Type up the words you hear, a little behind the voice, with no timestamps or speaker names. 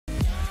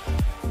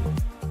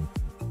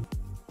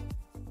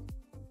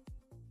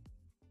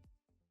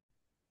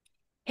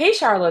Hey,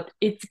 Charlotte,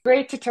 it's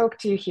great to talk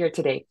to you here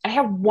today. I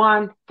have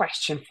one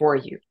question for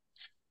you.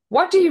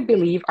 What do you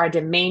believe are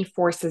the main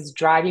forces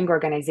driving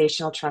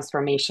organizational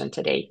transformation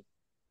today?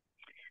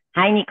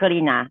 Hi,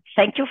 Nikolina.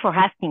 Thank you for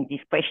asking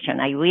this question.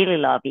 I really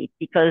love it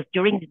because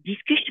during the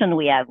discussion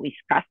we have with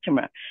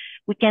customers,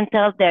 we can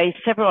tell there is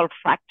several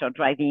factors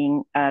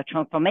driving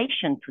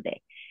transformation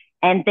today,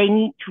 and they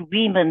need to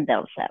reinvent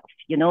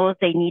themselves.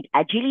 They need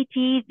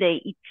agility.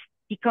 It's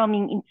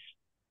becoming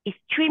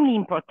extremely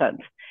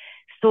important.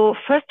 So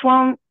first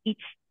one, it's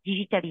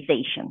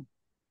digitalization.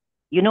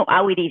 You know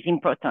how it is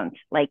important.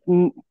 Like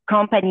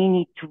company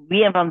need to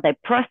reinvent their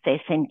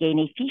process and gain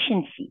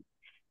efficiency.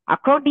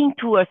 According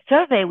to a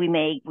survey we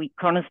made with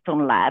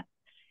Cornerstone Lab,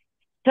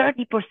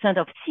 30%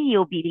 of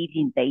CEO believe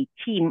in their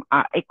team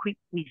are equipped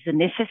with the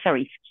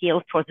necessary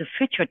skills for the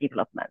future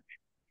development.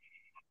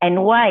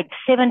 And while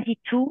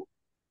 72,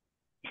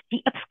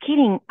 the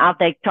upskilling are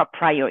their top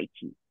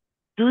priority.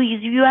 Do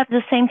you have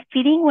the same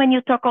feeling when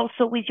you talk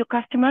also with your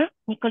customer,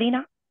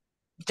 Nikolina?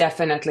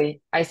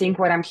 Definitely. I think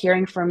what I'm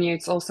hearing from you,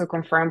 it's also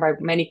confirmed by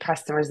many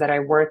customers that I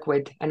work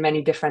with and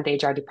many different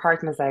HR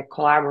departments that I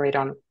collaborate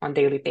on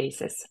daily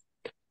basis.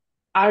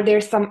 Are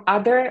there some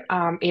other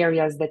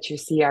areas that you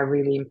see are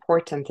really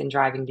important in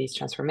driving these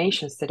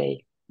transformations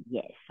today?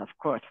 Yes, of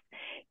course.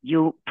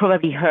 You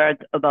probably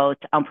heard about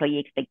employee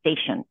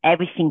expectation.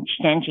 Everything's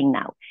changing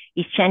now.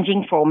 It's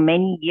changing for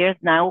many years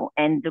now,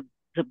 and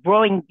the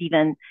growing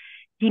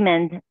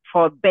demand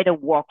for better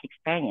work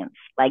experience.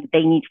 Like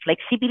they need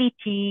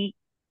flexibility.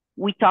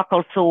 We talk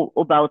also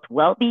about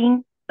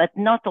well-being, but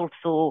not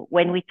also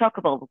when we talk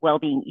about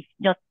well-being, it's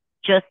not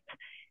just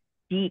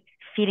the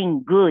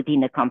feeling good in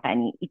the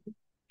company. It's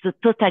the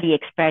totally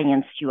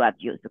experience you have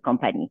used the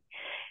company.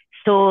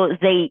 So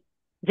they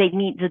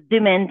need the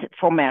demand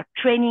for more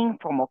training,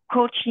 for more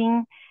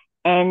coaching,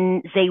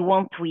 and they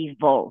want to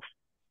evolve.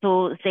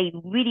 So they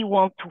really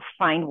want to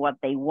find what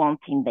they want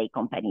in their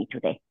company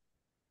today.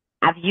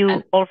 Have And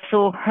you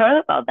also heard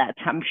about that?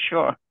 I'm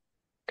sure.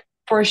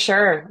 for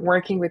sure,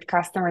 working with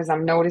customers,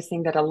 I'm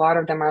noticing that a lot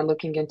of them are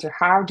looking into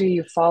how do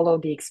you follow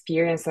the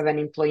experience of an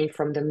employee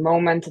from the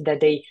moment that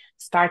they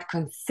start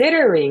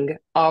considering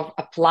of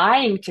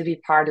applying to be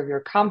part of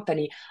your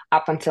company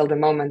up until the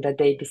moment that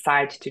they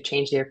decide to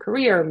change their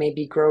career, or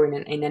maybe grow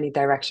in any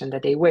direction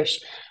that they wish.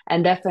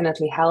 And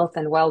definitely health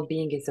and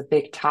well-being is a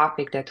big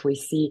topic that we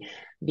see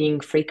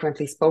being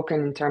frequently spoken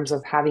in terms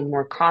of having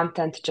more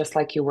content, just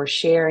like you were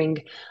sharing.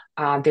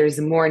 There's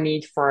more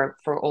need for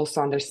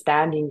also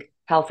understanding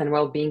health and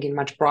well-being in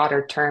much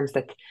broader terms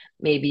that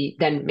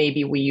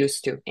maybe we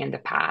used to in the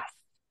past.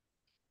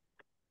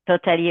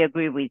 Totally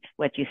agree with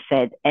what you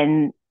said.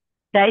 And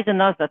there is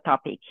another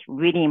topic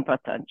really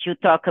important. You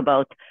talk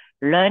about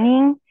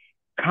learning,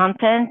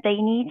 content they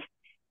need,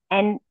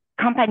 and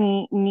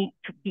company need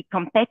to be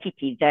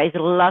competitive. There is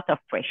a lot of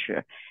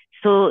pressure.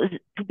 So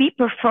to be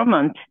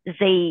performant,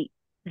 they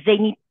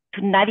need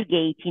to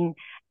navigate in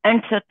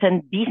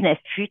uncertain business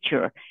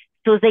future.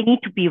 So they need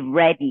to be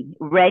ready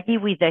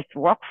with their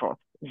workforce.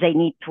 They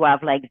need to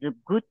have like the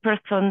good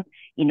person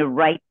in the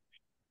right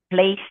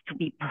place to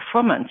be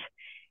performant.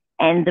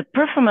 And the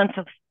performance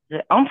of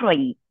the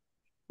employee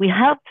will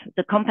help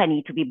the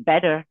company to be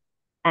better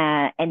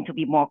and to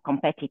be more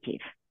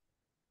competitive.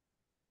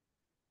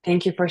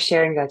 Thank you for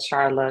sharing that,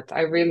 Charlotte.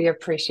 I really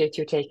appreciate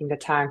you taking the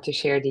time to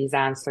share these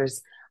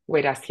answers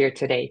with us here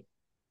today.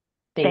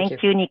 Thank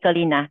Thank you. you,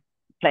 Nikolina.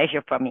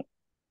 Pleasure for me.